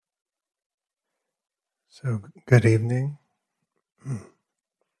So, good evening.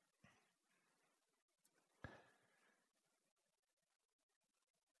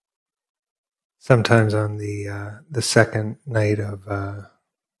 Sometimes on the second night of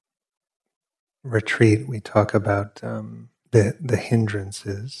retreat, we talk about the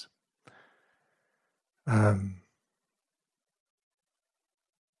hindrances. The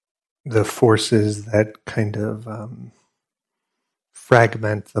forces that kind of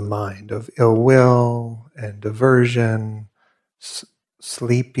fragment the mind of ill will and aversion,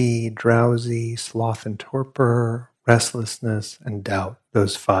 sleepy, drowsy, sloth and torpor, restlessness, and doubt,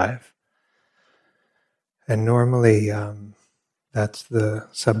 those five. And normally that's the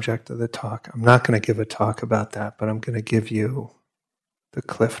subject of the talk. I'm not going to give a talk about that, but I'm going to give you the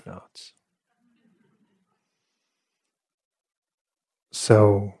cliff notes.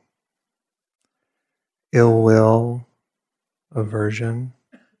 So, ill will, aversion,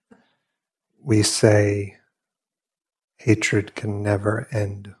 we say hatred can never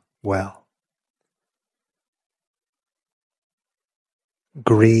end well.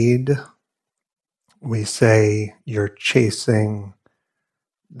 Greed, we say you're chasing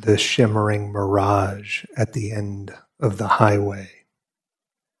the shimmering mirage at the end of the highway.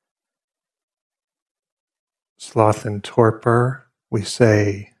 Sloth and torpor, we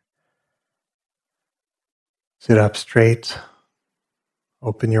say sit up straight,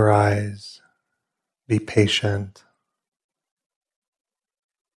 open your eyes, be patient,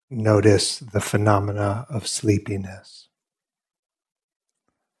 notice the phenomena of sleepiness.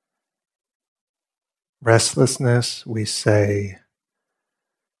 Restlessness, we say,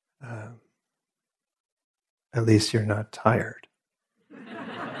 at least you're not tired.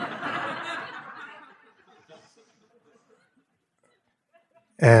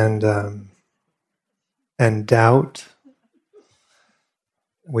 And doubt,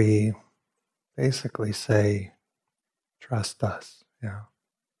 we basically say, trust us. Yeah.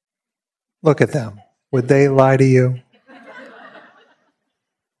 Look at them. Would they lie to you?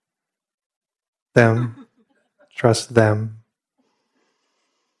 Them. Trust them.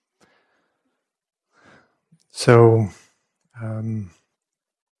 So,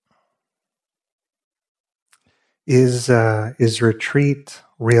 is retreat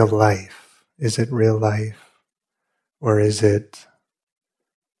real life? Is it real life? Or is it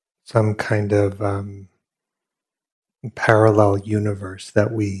some kind of parallel universe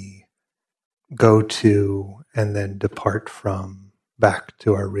that we go to and then depart from back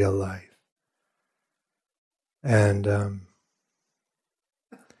to our real life? And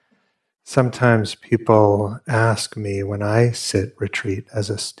sometimes people ask me when I sit retreat as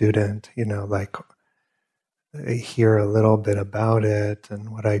a student, like they hear a little bit about it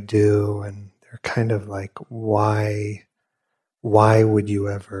and what I do, and they're kind of like, why would you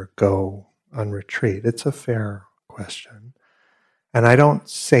ever go on retreat? It's a fair question. And I don't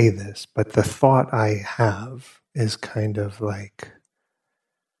say this, but the thought I have is kind of like,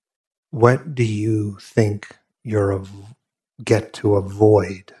 what do you think you're get to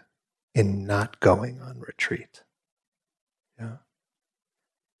avoid in not going on retreat? Yeah.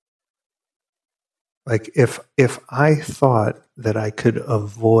 Like if I thought that I could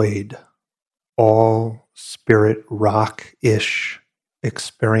avoid all spirit rock-ish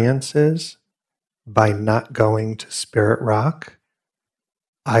experiences by not going to Spirit Rock,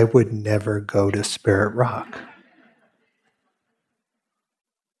 I would never go to Spirit Rock.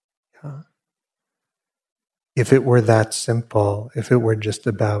 Yeah. If it were that simple, if it were just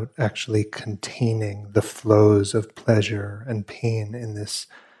about actually containing the flows of pleasure and pain in this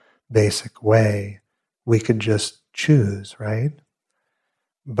basic way, we could just choose, right?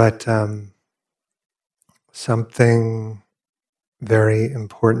 But something very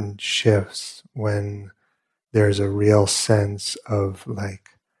important shifts when there's a real sense of like,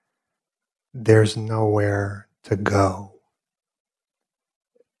 there's nowhere to go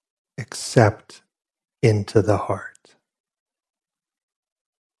except into the heart.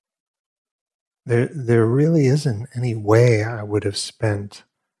 There really isn't any way I would have spent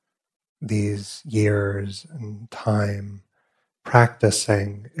these years and time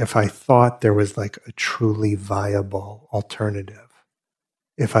practicing if I thought there was like a truly viable alternative.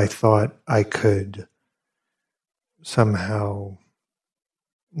 If I thought I could somehow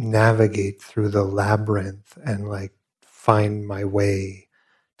navigate through the labyrinth and like find my way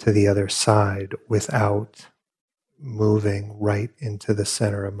to the other side without moving right into the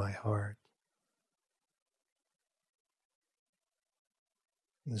center of my heart.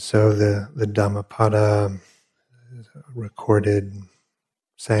 And so the Dhammapada, recorded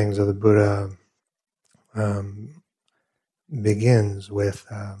sayings of the Buddha, begins with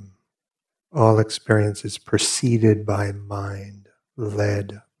All experience is preceded by mind,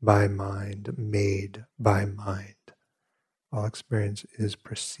 led by mind, made by mind. All experience is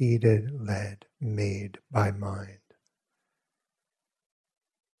preceded, led, made by mind.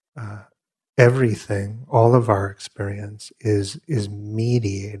 Everything, all of our experience is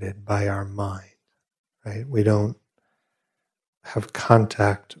mediated by our mind, right? We don't have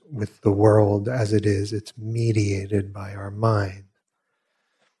contact with the world as it is. It's mediated by our mind.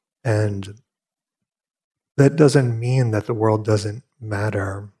 And that doesn't mean that the world doesn't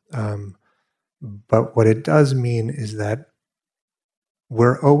matter. But what it does mean is that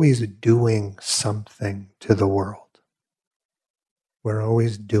we're always doing something to the world. We're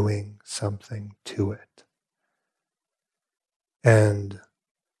always doing something to it. And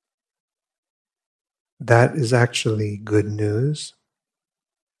that is actually good news,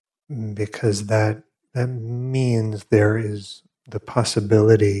 because that means there is the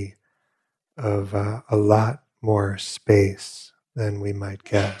possibility of a lot more space than we might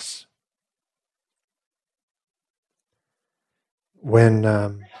guess.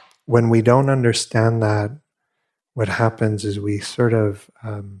 When we don't understand that, what happens is we sort of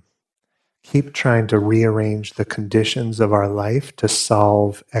keep trying to rearrange the conditions of our life to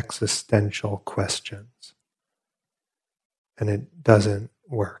solve existential questions. And it doesn't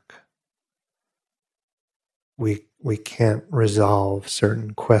work. We can't resolve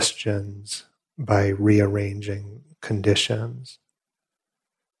certain questions by rearranging conditions.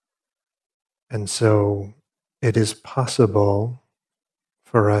 And so it is possible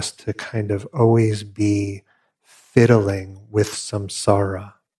for us to kind of always be fiddling with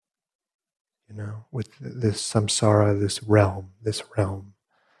samsara, with this samsara, this realm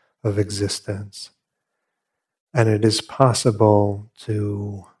of existence. And it is possible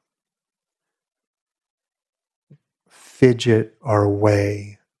to fidget our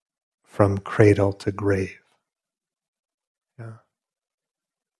way from cradle to grave. Yeah.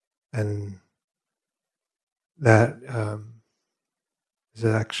 And that is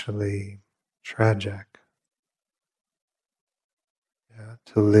actually tragic. Yeah,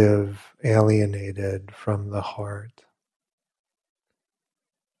 to live alienated from the heart.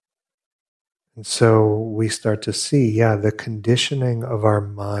 And so we start to see, the conditioning of our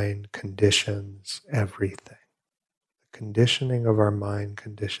mind conditions everything. The conditioning of our mind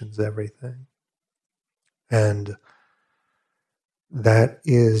conditions everything. And that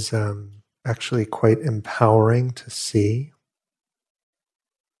is actually quite empowering to see.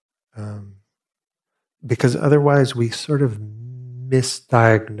 Because otherwise we sort of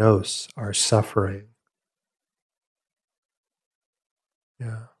misdiagnose our suffering.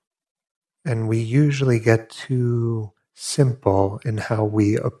 Yeah. And we usually get too simple in how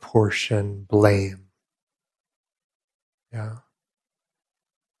we apportion blame. Yeah.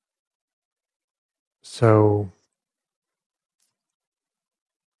 So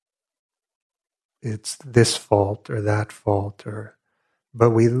it's this fault or that fault, but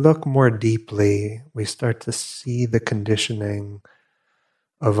we look more deeply, we start to see the conditioning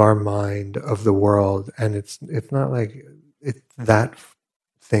of our mind, of the world, and it's not like it's that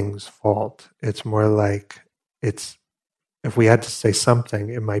thing's fault. It's more like if we had to say something,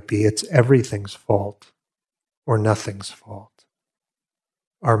 it might be it's everything's fault or nothing's fault.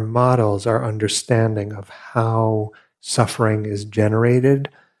 Our models, our understanding of how suffering is generated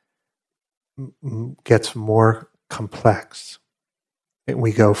gets more complex.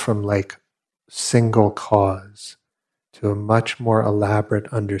 We go from like single cause to a much more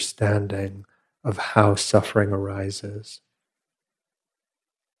elaborate understanding of how suffering arises.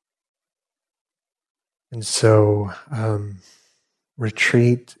 And so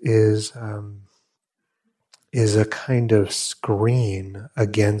retreat is a kind of screen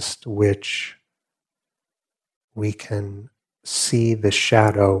against which we can see the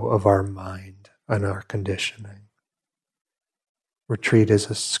shadow of our mind and our conditioning. Retreat is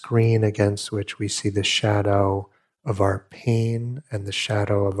a screen against which we see the shadow of our pain and the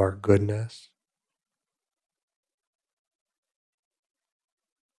shadow of our goodness.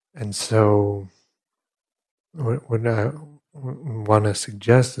 And so what I want to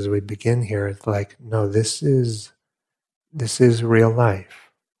suggest as we begin here is like, no, this is real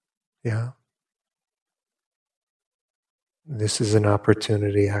life. Yeah. This is an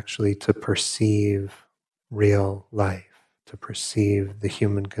opportunity actually to perceive real life, to perceive the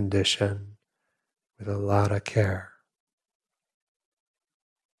human condition with a lot of care.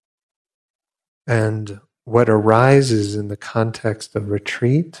 And what arises in the context of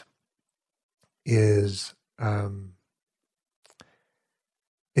retreat is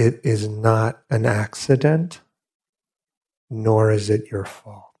it is not an accident, nor is it your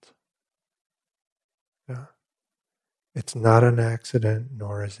fault. Yeah. It's not an accident,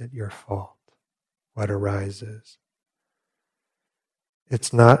 nor is it your fault, what arises.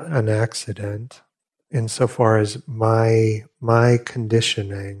 It's not an accident insofar as my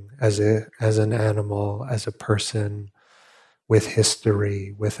conditioning as an animal, as a person with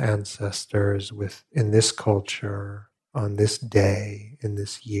history, with ancestors, with in this culture, on this day, in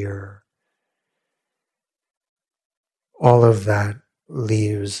this year, all of that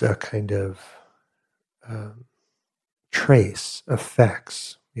leaves a kind of um, trace,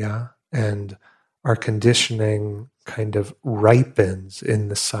 effects, yeah? And our conditioning kind of ripens in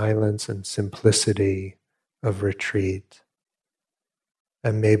the silence and simplicity of retreat.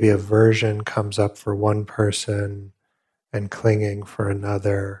 And maybe aversion comes up for one person and clinging for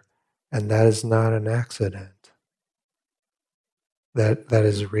another, and that is not an accident. That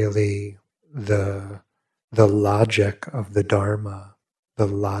is really the logic of the Dharma, the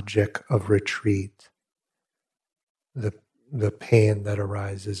logic of retreat. The pain that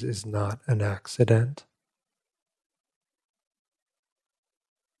arises is not an accident.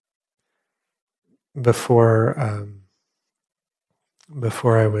 Before I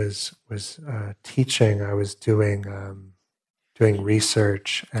was teaching, I was doing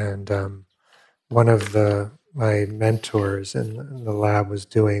research, and one of my mentors in the lab was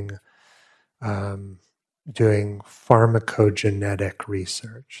doing pharmacogenetic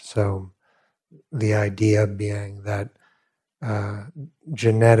research. So the idea being that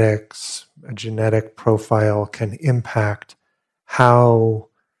genetics, a genetic profile can impact how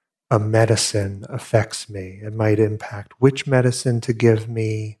a medicine affects me. It might impact which medicine to give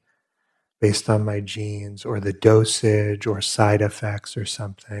me based on my genes, or the dosage, or side effects, or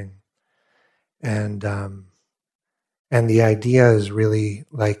something. And the idea is really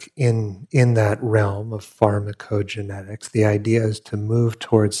like in that realm of pharmacogenetics, the idea is to move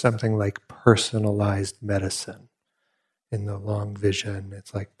towards something like personalized medicine. In the long vision,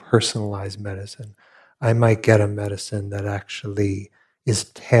 it's like personalized medicine. I might get a medicine that actually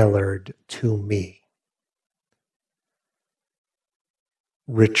is tailored to me.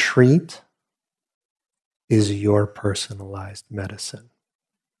 Retreat is your personalized medicine.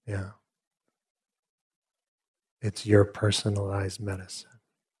 Yeah. It's your personalized medicine.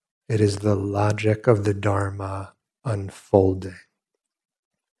 It is the logic of the Dharma unfolding.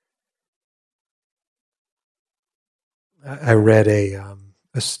 I read a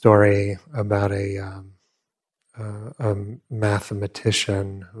story about a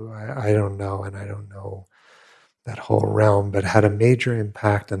mathematician who I don't know, and I don't know that whole realm, but had a major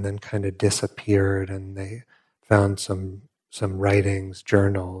impact and then kind of disappeared. And they found some writings,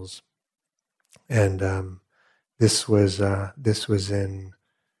 journals, and this was in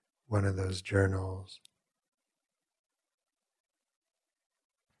one of those journals.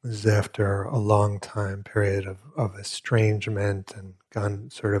 This is after a long time period of estrangement and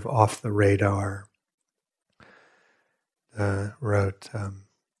gone sort of off the radar. Wrote,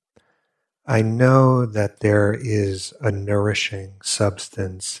 I know that there is a nourishing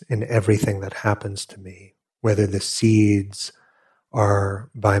substance in everything that happens to me, whether the seeds are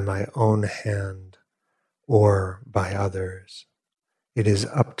by my own hand or by others. It is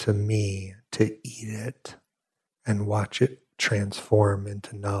up to me to eat it and watch it transform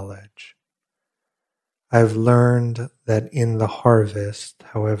into knowledge. I've learned that in the harvest,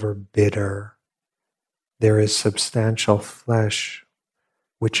 however bitter, there is substantial flesh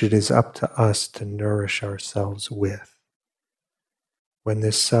which it is up to us to nourish ourselves with. When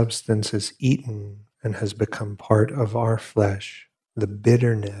this substance is eaten and has become part of our flesh, the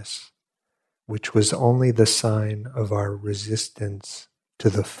bitterness, which was only the sign of our resistance to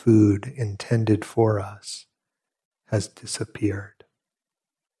the food intended for us, has disappeared.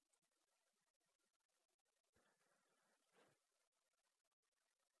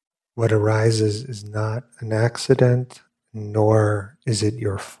 What arises is not an accident, nor is it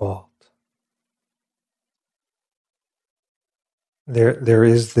your fault. There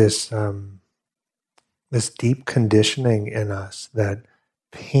is this deep conditioning in us that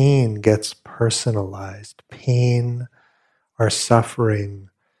pain gets personalized. Pain, our suffering,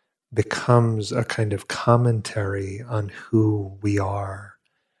 becomes a kind of commentary on who we are.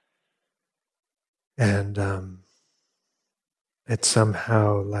 And it's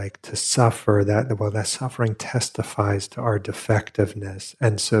somehow like to suffer, that suffering testifies to our defectiveness.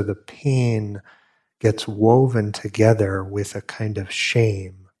 And so the pain gets woven together with a kind of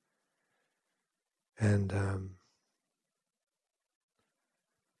shame. And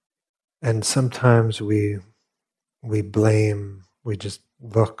sometimes we blame, we just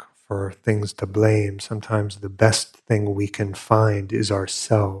look for things to blame. Sometimes the best thing we can find is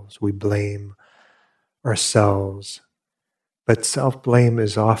ourselves. We blame ourselves. But self-blame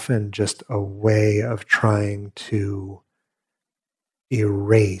is often just a way of trying to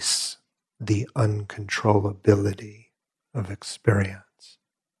erase the uncontrollability of experience.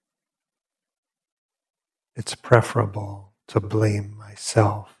 It's preferable to blame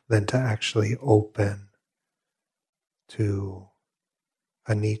myself than to actually open to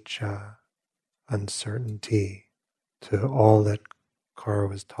anicca, uncertainty, to all that Kara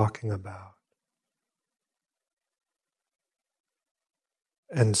was talking about.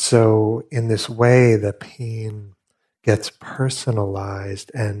 And so in this way, the pain gets personalized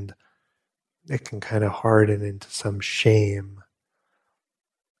and it can kind of harden into some shame.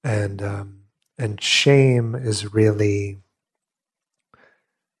 And shame is really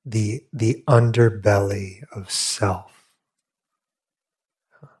the underbelly of self.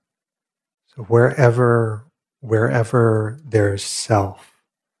 So wherever there's self,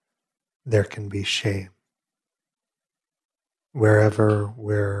 there can be shame. Wherever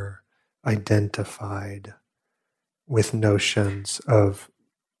we're identified with notions of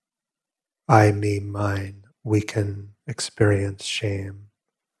I, me, mine, we can experience shame.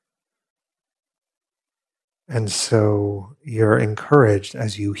 And so you're encouraged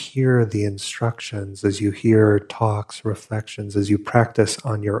as you hear the instructions, as you hear talks, reflections, as you practice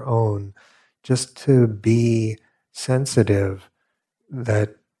on your own, just to be sensitive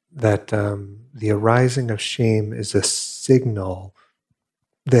that the arising of shame is a signal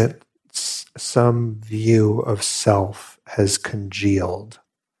that some view of self has congealed.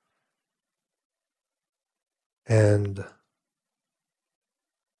 And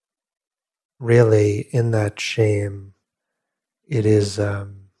really, in that shame, it is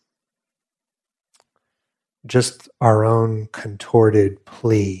just our own contorted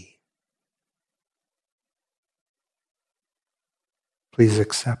plea. Please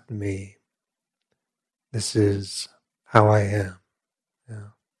accept me. This is how I am.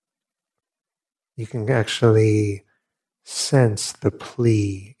 Yeah. You can actually sense the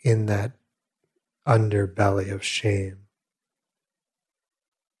plea in that underbelly of shame.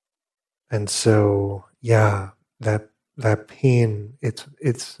 And so, yeah, that pain, it's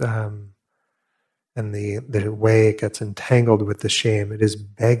and the way it gets entangled with the shame, it is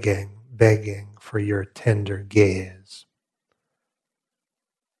begging for your tender gaze.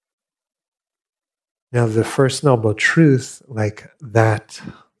 Now, the First Noble Truth, like that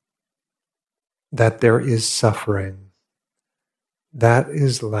there is suffering, that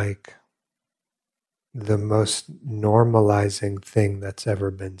is like the most normalizing thing that's ever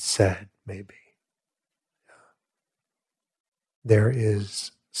been said, maybe. There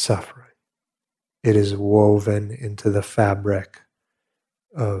is suffering. It is woven into the fabric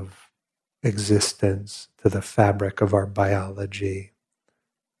of existence, to the fabric of our biology.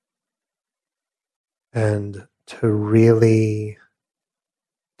 And to really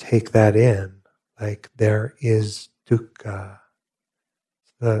take that in, like there is dukkha,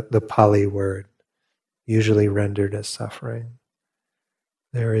 the Pali word, usually rendered as suffering.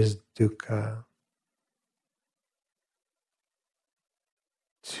 There is dukkha.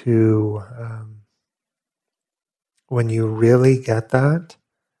 When you really get that,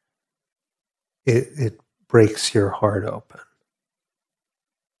 it breaks your heart open.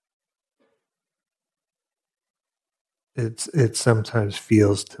 It sometimes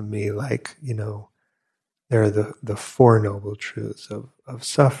feels to me like, there are the Four Noble Truths of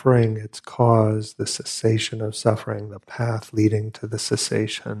suffering, its cause, the cessation of suffering, the path leading to the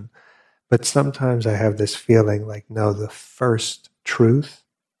cessation. But sometimes I have this feeling like, no, the first truth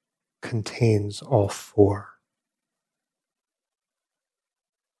contains all four.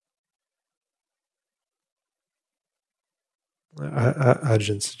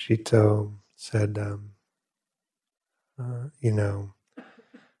 Ajahn Sucitto said,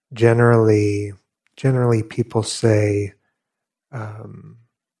 generally people say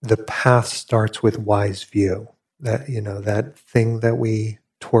the path starts with wise view. That, that thing that we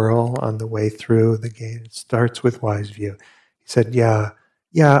twirl on the way through the gate, it starts with wise view. He said, yeah,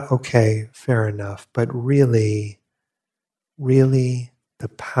 okay, fair enough. But really, the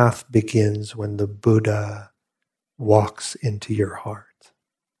path begins when the Buddha walks into your heart.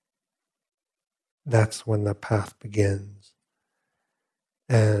 That's when the path begins.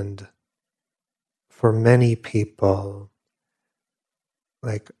 And for many people,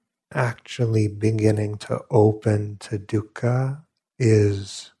 like actually beginning to open to dukkha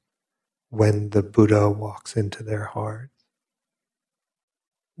is when the Buddha walks into their heart.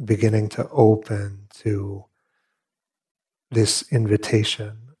 Beginning to open to this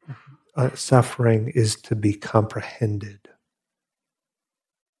invitation. Suffering is to be comprehended.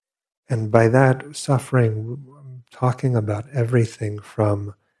 And by that suffering, I'm talking about everything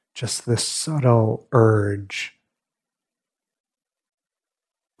from just this subtle urge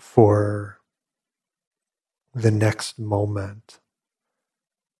for the next moment,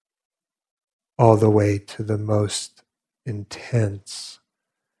 all the way to the most intense,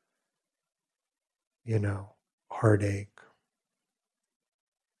 heartache.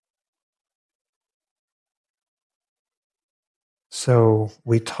 So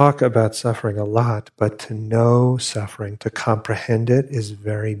we talk about suffering a lot, but to know suffering, to comprehend it, is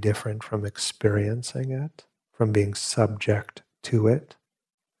very different from experiencing it, from being subject to it.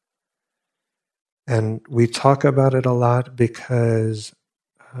 And we talk about it a lot because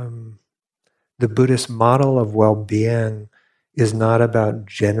the Buddhist model of well-being is not about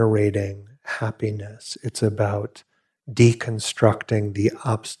generating happiness. It's about deconstructing the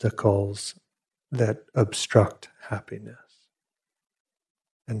obstacles that obstruct happiness.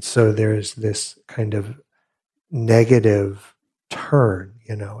 And so there's this kind of negative turn,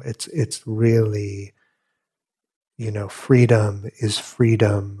 it's really, freedom is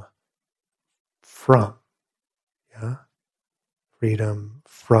freedom from, yeah? Freedom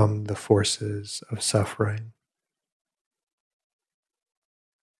from the forces of suffering.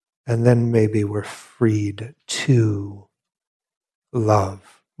 And then maybe we're freed to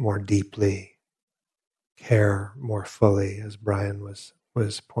love more deeply, care more fully, as Brian was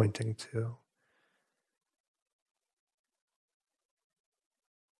pointing to.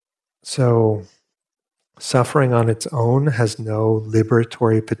 So suffering on its own has no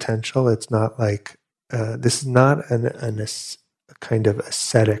liberatory potential. It's not like, this is not a kind of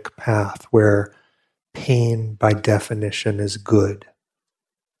ascetic path where pain by definition is good.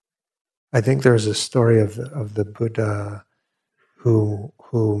 I think there's a story of the Buddha who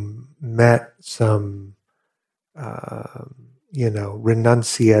met some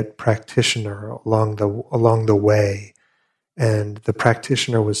renunciate practitioner along the way, and the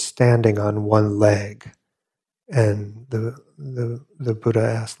practitioner was standing on one leg, and the Buddha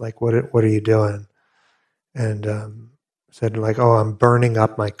asked, like, what are you doing? And said, like, oh, I'm burning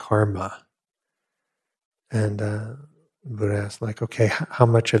up my karma. And the Buddha asked, like, okay, how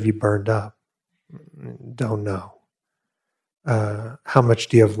much have you burned up? Don't know. How much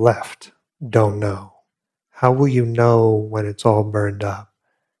do you have left? Don't know. How will you know when it's all burned up?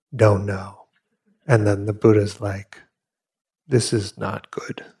 Don't know. And then the Buddha's like, this is not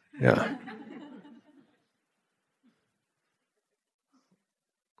good. Yeah.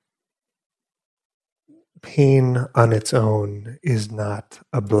 Pain on its own is not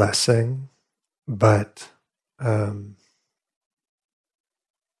a blessing, but the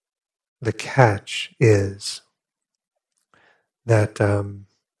catch is that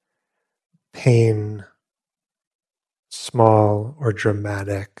pain, small or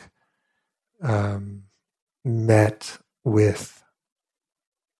dramatic, met with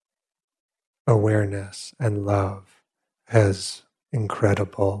awareness and love, has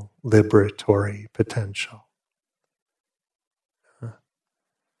incredible liberatory potential.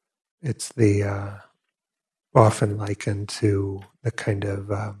 It's the often likened to the kind of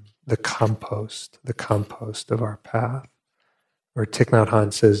the compost of our path, where Thich Nhat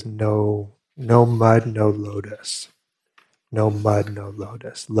Hanh says, no mud, no lotus. No mud, no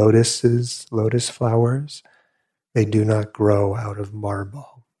lotus. Lotus flowers, they do not grow out of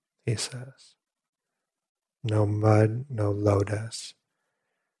marble, he says. No mud, no lotus.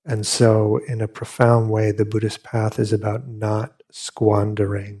 And so, in a profound way, the Buddhist path is about not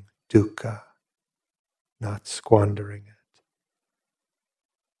squandering dukkha, not squandering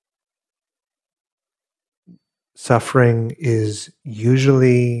it. Suffering is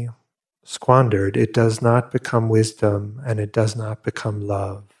usually squandered. It does not become wisdom, and it does not become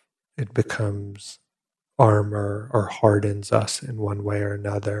love. It becomes armor or hardens us in one way or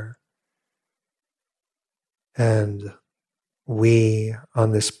another. And we,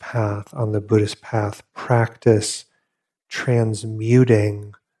 on this path, on the Buddhist path, practice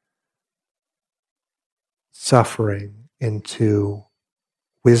transmuting suffering into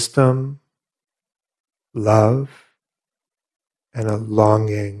wisdom, love, and a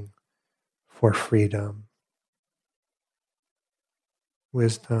longing for freedom.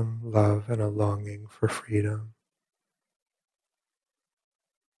 Wisdom, love, and a longing for freedom.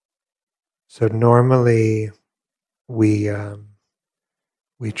 So normally we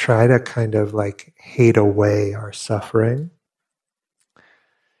try to kind of like hate away our suffering.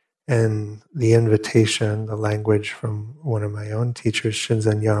 And the invitation, the language from one of my own teachers,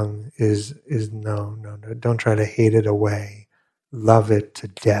 Shinzen Young, is no, don't try to hate it away. Love it to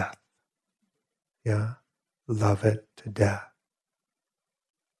death. Yeah? Love it to death.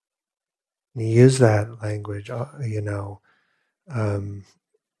 You use that language, um,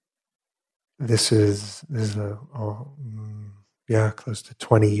 this is close to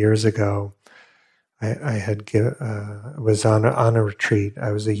 20 years ago. I was on a retreat.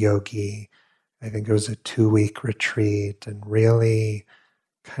 I was a yogi. I think it was a 2-week retreat, and really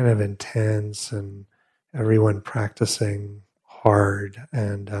kind of intense, and everyone practicing hard.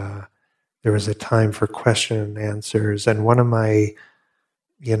 And there was a time for question and answers. And one of my,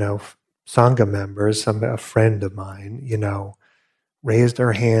 Sangha members, a friend of mine, raised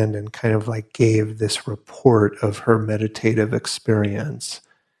her hand and kind of like gave this report of her meditative experience.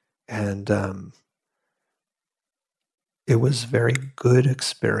 And it was a very good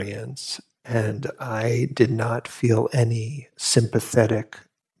experience. And I did not feel any sympathetic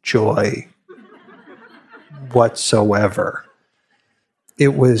joy whatsoever.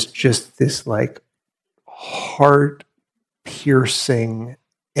 It was just this like heart piercing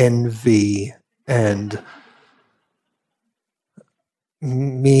envy, and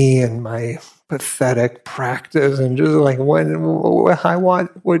me and my pathetic practice, and just like, when I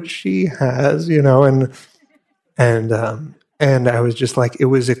want what she has, and I was just like, it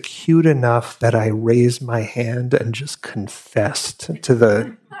was acute enough that I raised my hand and just confessed to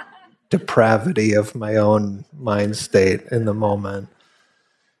the depravity of my own mind state in the moment.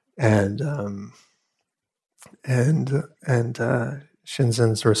 And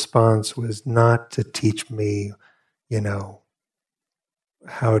Shinzen's response was not to teach me,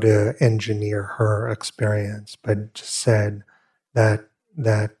 how to engineer her experience, but just said that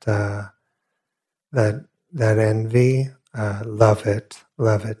that envy, love it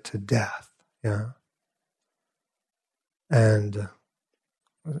to death. Yeah, and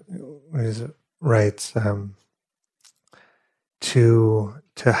he writes,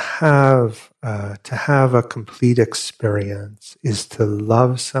 to have a complete experience is to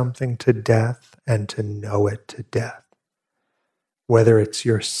love something to death and to know it to death. Whether it's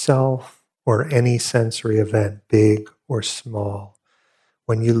yourself or any sensory event, big or small,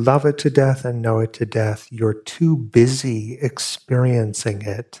 when you love it to death and know it to death, you're too busy experiencing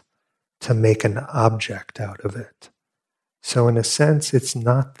it to make an object out of it. So in a sense, it's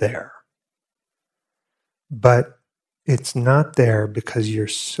not there. But it's not there because you're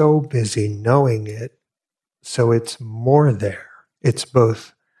so busy knowing it, so it's more there. It's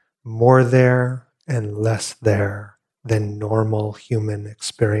both more there and less there than normal human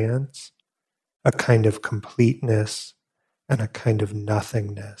experience, a kind of completeness and a kind of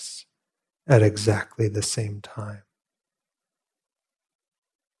nothingness at exactly the same time.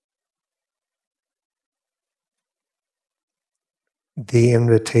 The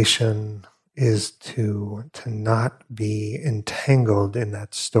invitation is to not be entangled in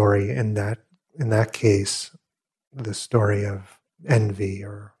that story, in that case, the story of envy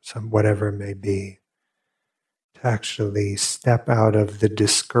or whatever it may be, to actually step out of the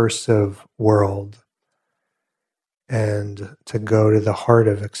discursive world and to go to the heart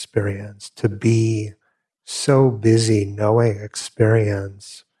of experience, to be so busy knowing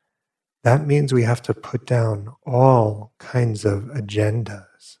experience. That means we have to put down all kinds of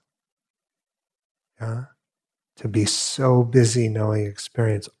agendas. Yeah? To be so busy knowing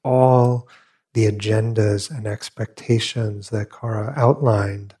experience, all the agendas and expectations that Kara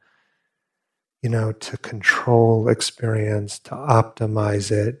outlined, to control experience, to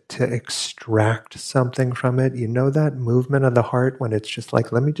optimize it, to extract something from it. You know that movement of the heart when it's just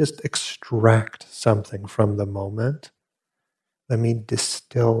like, let me just extract something from the moment. Let me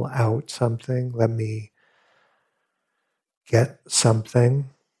distill out something. Let me get something,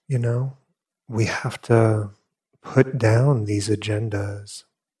 We have to put down these agendas.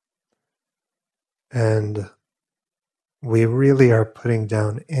 And we really are putting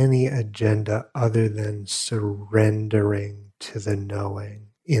down any agenda other than surrendering to the knowing,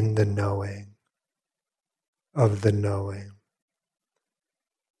 in the knowing, of the knowing.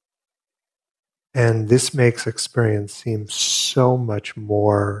 And this makes experience seem so much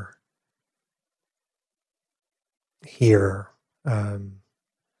more here.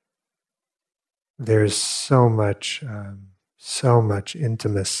 There's so much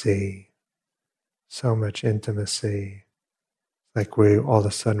intimacy, Like all of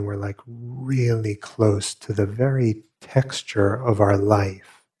a sudden we're like really close to the very texture of our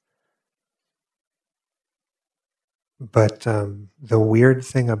life. But the weird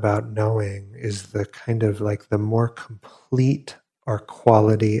thing about knowing is the kind of like the more complete our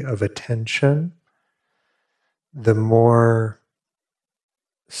quality of attention, the more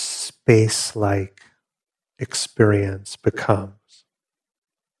space-like experience becomes.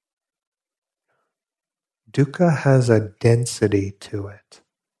 Dukkha has a density to it.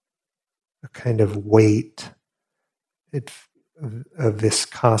 a kind of weight, a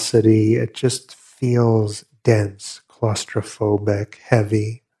viscosity. It just feels dense, claustrophobic,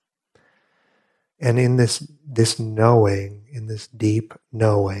 heavy. And in this knowing, in this deep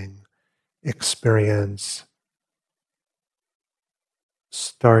knowing, experience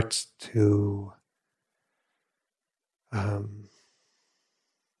starts to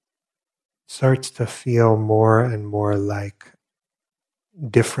feel more and more like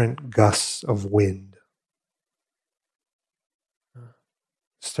different gusts of wind.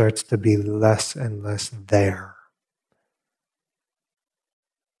 Starts to be less and less there.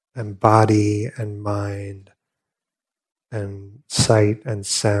 And body and mind and sight and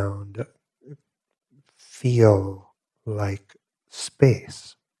sound feel like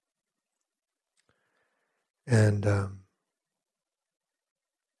space. And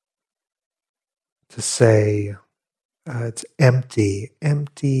to say it's empty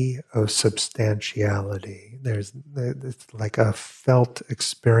of substantiality. It's like a felt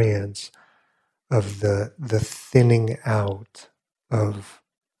experience of the thinning out of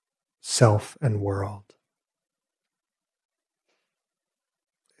self and world.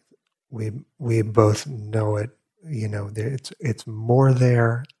 We both know it, it's more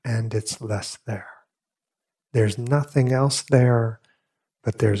there and it's less there. There's nothing else there,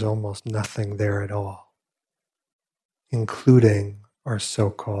 but there's almost nothing there at all, including our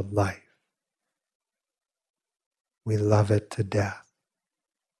so-called life. We love it to death.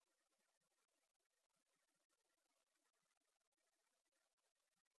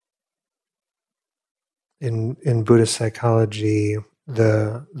 In Buddhist psychology,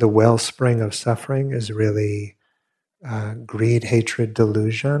 the wellspring of suffering is really greed, hatred,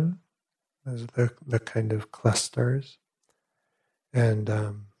 delusion. Those are the kind of clusters. And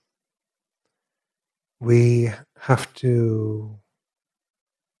we have to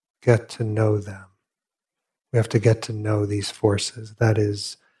get to know them. We have to get to know these forces. That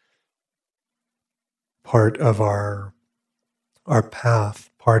is part of our path,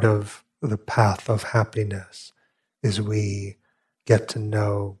 part of the path of happiness, is we get to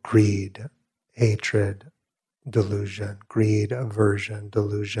know greed, hatred, delusion, greed, aversion,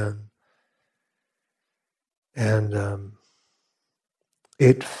 delusion. And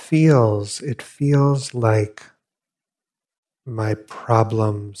it feels like my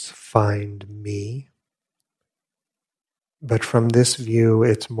problems find me. But from this view,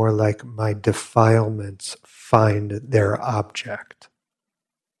 it's more like my defilements find their object.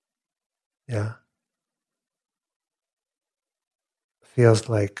 Yeah. Feels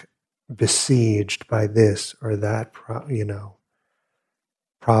like besieged by this or that,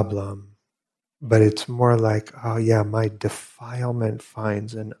 problem. But it's more like, oh yeah, my defilement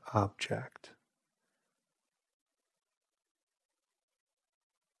finds an object.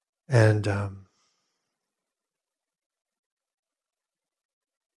 And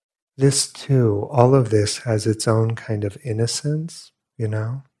this too, all of this has its own kind of innocence,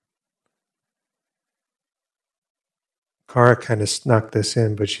 Kara kind of snuck this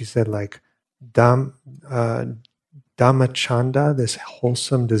in, but she said like, Dhammachanda, this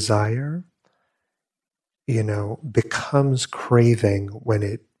wholesome desire, becomes craving when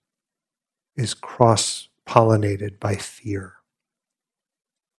it is cross-pollinated by fear.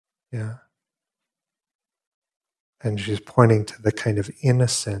 Yeah. And she's pointing to the kind of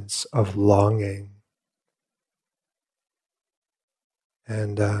innocence of longing.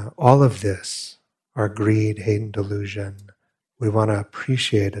 And all of this, our greed, hate, and delusion, we want to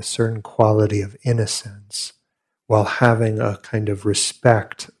appreciate a certain quality of innocence while having a kind of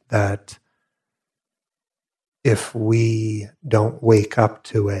respect that if we don't wake up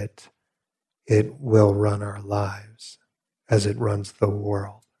to it, it will run our lives as it runs the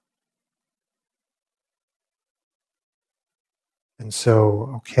world. And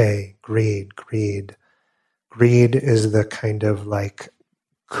so, okay, greed. Greed is the kind of like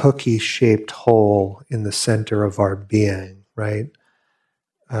cookie-shaped hole in the center of our being, right?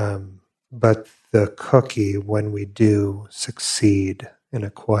 But the cookie, when we do succeed in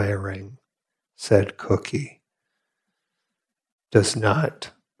acquiring said cookie, does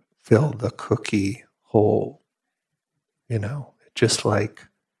not fill the cookie hole. Just like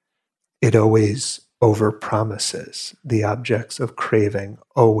it always overpromises. The objects of craving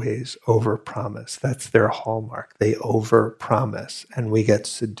always overpromise. That's their hallmark. They overpromise, and we get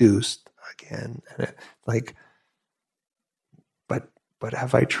seduced again. And but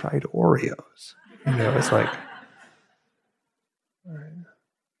have I tried Oreos? It's like. Right.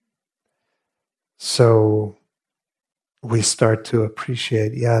 So we start to appreciate,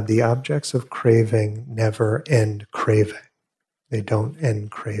 the objects of craving never end craving. They don't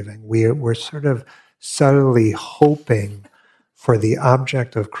end craving. We're sort of subtly hoping for the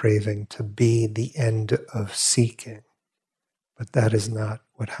object of craving to be the end of seeking. But that is not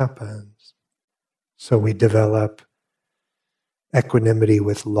what happens. So we develop equanimity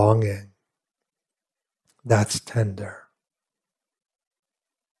with longing. That's tender.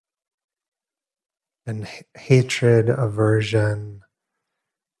 And hatred, aversion,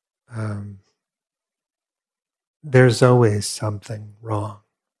 there's always something wrong.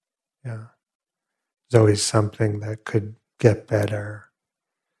 Yeah. There's always something that could get better.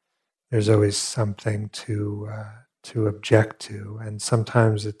 There's always something to object to, and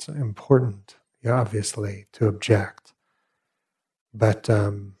sometimes it's important, obviously, to object. But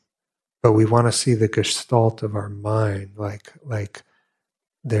we want to see the gestalt of our mind, like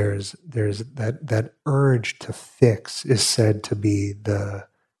there's that urge to fix is said to be the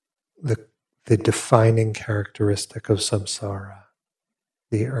defining characteristic of samsara,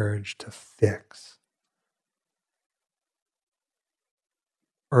 the urge to fix.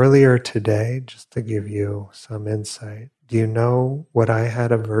 Earlier today, just to give you some insight, do you know what I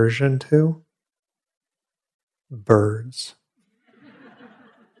had aversion to? Birds.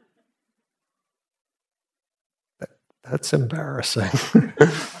 That's embarrassing.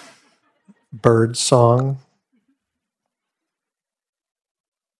 Bird song.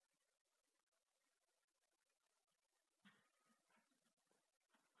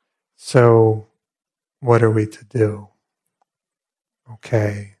 So, what are we to do?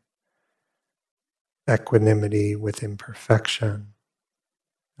 Okay. Equanimity with imperfection.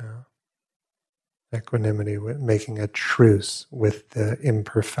 Equanimity with making a truce with the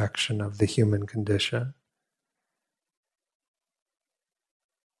imperfection of the human condition.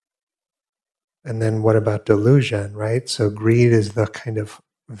 And then what about delusion, right? So greed is the kind of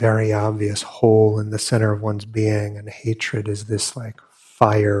very obvious hole in the center of one's being, and hatred is this like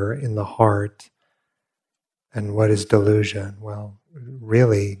fire in the heart. And what is delusion? Well,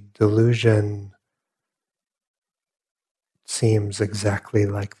 really, delusion seems exactly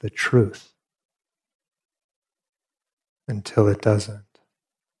like the truth until it doesn't.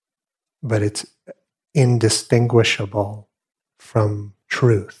 But it's indistinguishable from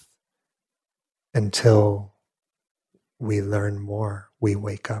truth until we learn more, we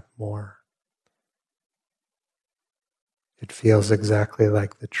wake up more. It feels exactly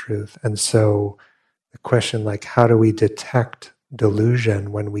like the truth. And so the question, like, how do we detect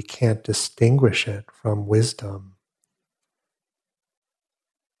delusion when we can't distinguish it from wisdom?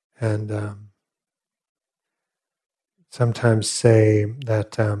 And sometimes say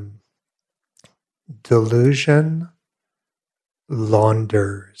that delusion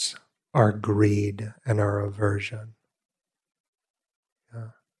launders our greed and our aversion.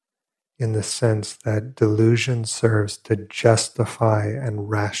 In the sense that delusion serves to justify and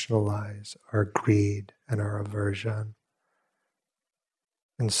rationalize our greed and our aversion.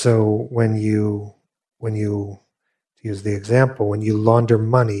 And so when you, to use the example, when you launder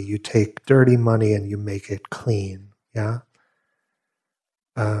money, you take dirty money and you make it clean, yeah?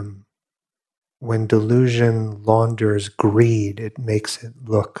 When delusion launders greed, it makes it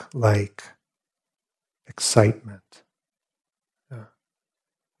look like excitement.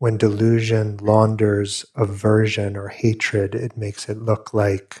 When delusion launders aversion or hatred, it makes it look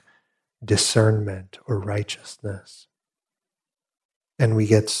like discernment or righteousness. And we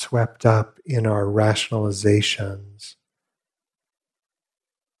get swept up in our rationalizations.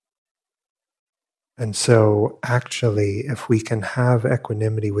 And so actually, if we can have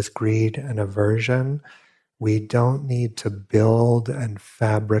equanimity with greed and aversion, we don't need to build and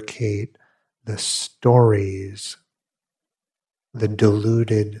fabricate the stories, the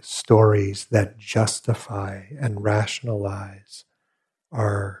deluded stories that justify and rationalize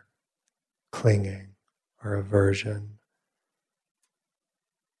our clinging, our aversion.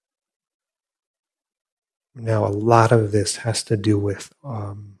 Now, a lot of this has to do with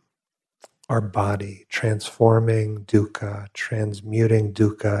our body, transforming dukkha, transmuting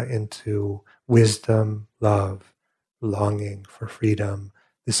dukkha into wisdom, love, longing for freedom.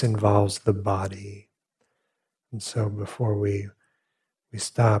 This involves the body. And so before we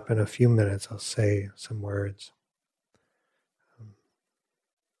stop in a few minutes, I'll say some words.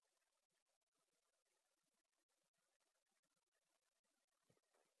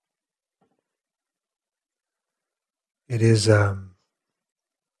 It is,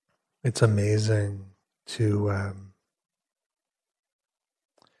 it's amazing to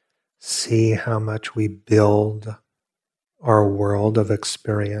see how much we build our world of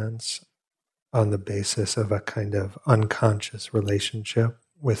experience on the basis of a kind of unconscious relationship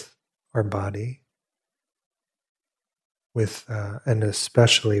with our body. and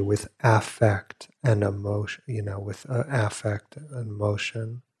especially with affect and emotion, with affect and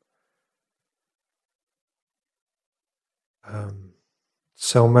emotion.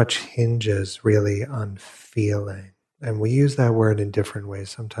 So much hinges really on feeling. And we use that word in different ways.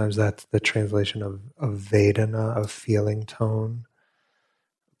 Sometimes that's the translation of Vedana, of feeling tone,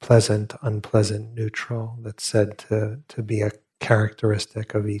 pleasant, unpleasant, neutral, that's said to be a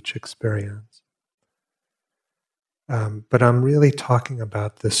characteristic of each experience. But I'm really talking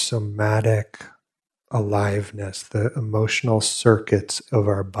about the somatic aliveness, the emotional circuits of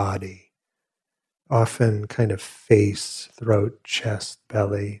our body, often kind of face, throat, chest,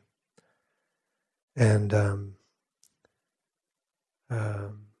 belly. And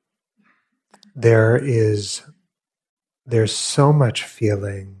there's so much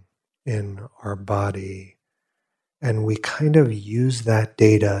feeling in our body, and we kind of use that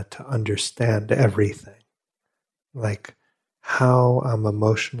data to understand everything. Like how I'm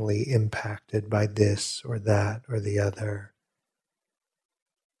emotionally impacted by this or that or the other.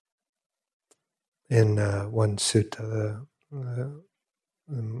 In one sutta, the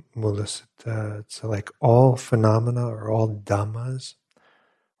Mula Sutta, it's like all phenomena or all dhammas,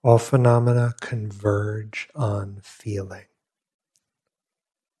 all phenomena converge on feeling.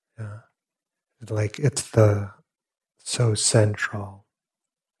 Yeah. Like it's so central.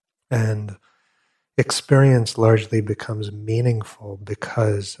 And experience largely becomes meaningful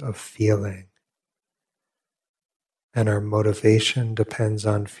because of feeling. And our motivation depends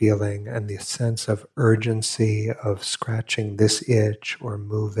on feeling, and the sense of urgency of scratching this itch or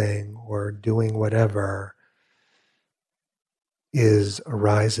moving or doing whatever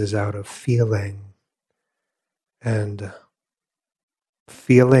arises out of feeling. And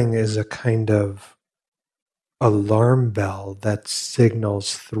feeling is a kind of alarm bell that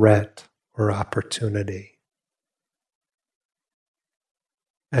signals threat or opportunity.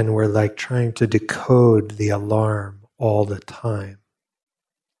 And we're like trying to decode the alarm all the time.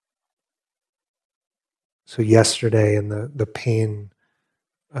 So yesterday in the pain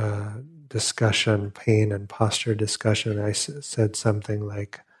discussion, pain and posture discussion, I said something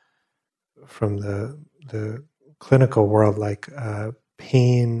like, from the clinical world, like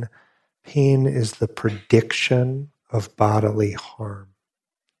pain is the prediction of bodily harm,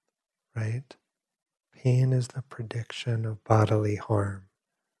 right? Pain is the prediction of bodily harm.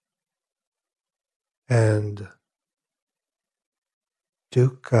 And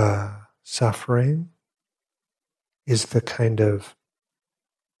dukkha, suffering, is the kind of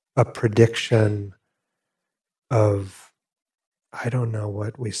a prediction of, I don't know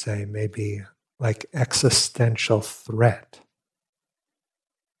what we say, maybe like existential threat.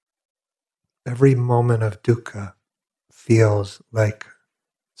 Every moment of dukkha feels like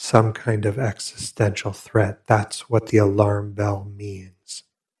some kind of existential threat. That's what the alarm bell means.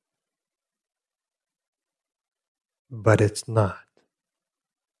 But it's not.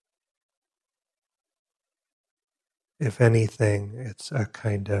 If anything, it's a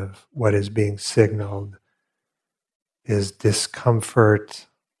kind of what is being signaled is discomfort.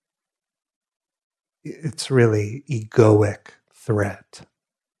 It's really egoic threat.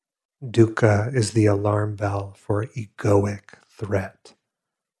 Dukkha is the alarm bell for egoic threat.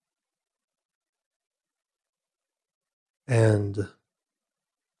 And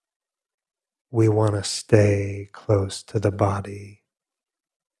we want to stay close to the body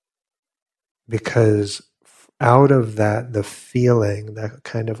because out of that, the feeling, that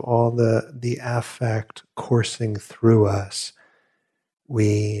kind of all the affect coursing through us,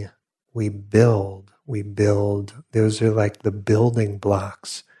 we build. Those are like the building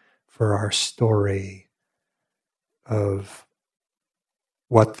blocks for our story of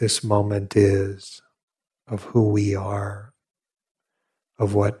what this moment is, of who we are,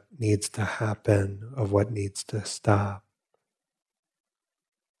 of what needs to happen, of what needs to stop.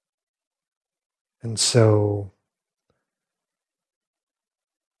 And so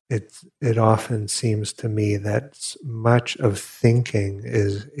it often seems to me that much of thinking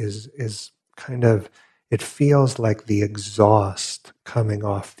is kind of, it feels like the exhaust coming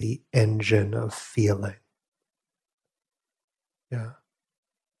off the engine of feeling. Yeah.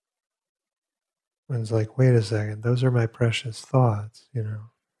 And it's like, wait a second, those are my precious thoughts,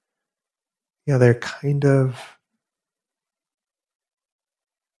 Yeah, they're kind of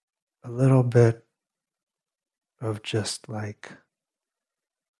a little bit of just like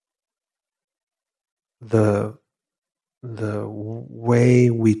the way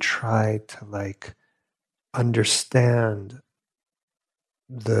we try to like understand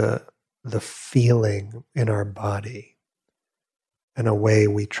the feeling in our body, and a way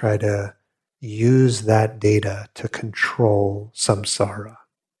we try to use that data to control samsara.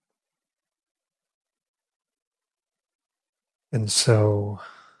 And so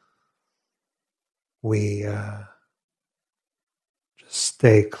we just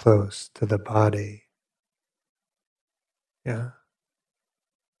stay close to the body. Yeah.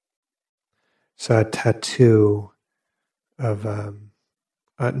 So a tattoo of on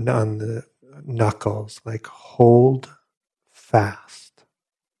the knuckles, like hold fast.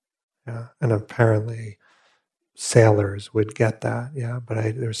 Yeah. And apparently sailors would get that. Yeah.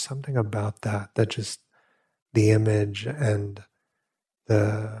 But there's something about that just the image and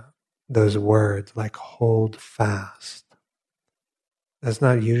those words like hold fast. That's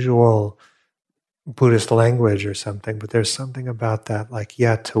not usual Buddhist language or something, but there's something about that, like,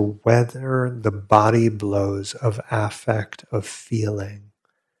 yeah, to weather the body blows of affect, of feeling.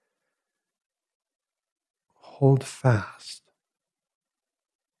 Hold fast.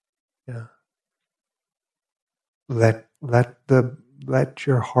 Yeah. Let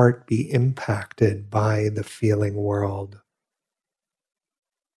your heart be impacted by the feeling world.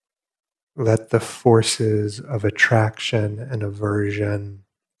 Let the forces of attraction and aversion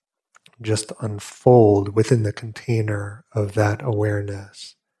just unfold within the container of that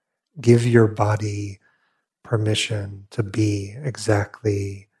awareness. Give your body permission to be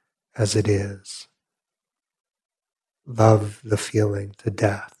exactly as it is. Love the feeling to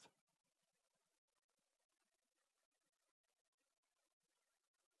death.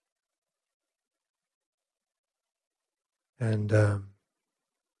 And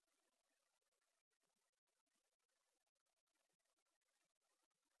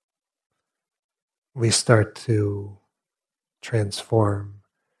we start to transform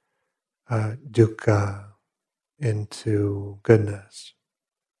dukkha into goodness.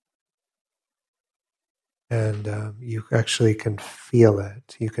 And you actually can feel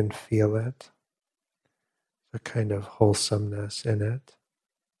it. You can feel it, a kind of wholesomeness in it.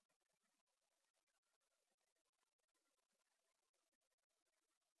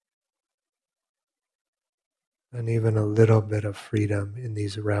 And even a little bit of freedom in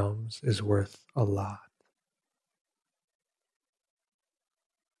these realms is worth a lot.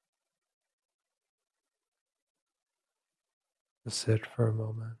 Just sit for a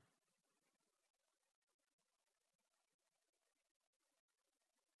moment.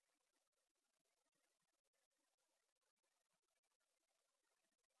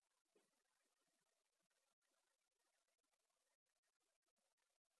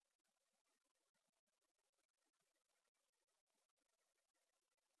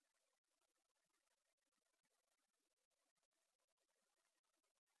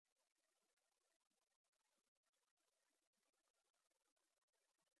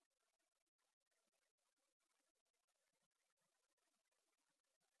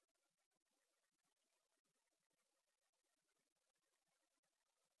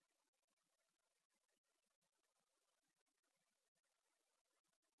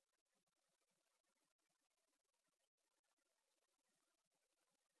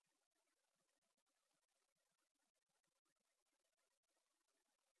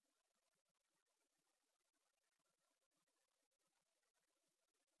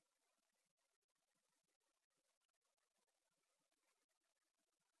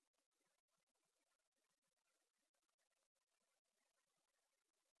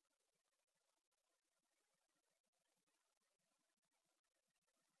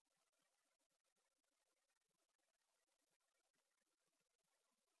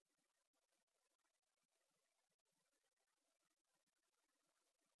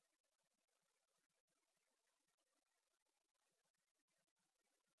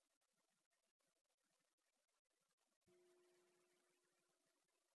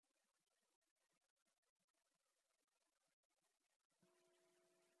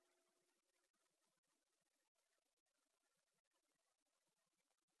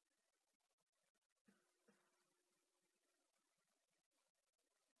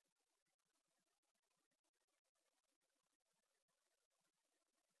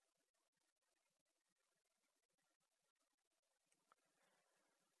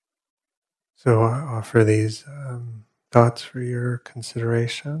 So I offer these thoughts for your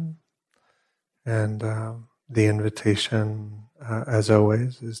consideration. And the invitation, as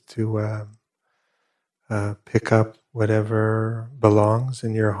always, is to pick up whatever belongs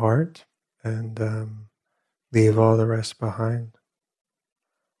in your heart and leave all the rest behind.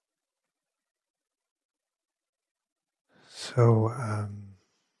 So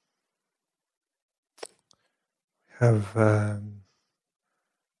have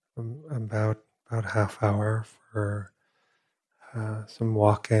about half hour for some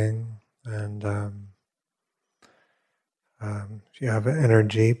walking And if you have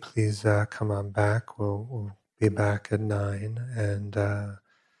energy, please come on back. We'll be back at 9 and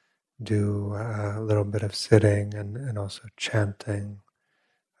do a little bit of sitting and also chanting.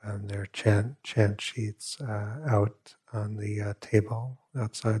 There are chant sheets out on the table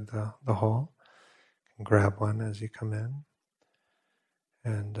outside the hall. You can grab one as you come in.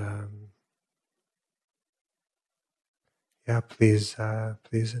 And yeah, please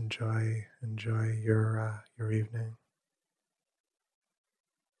enjoy your evening.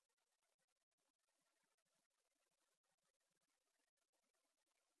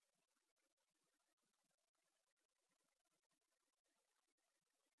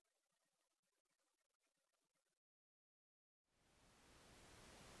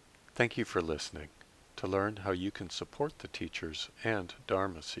 Thank you for listening. To learn how you can support the teachers and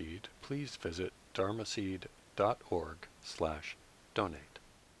Dharma Seed, please visit dharmaseed.org/donate.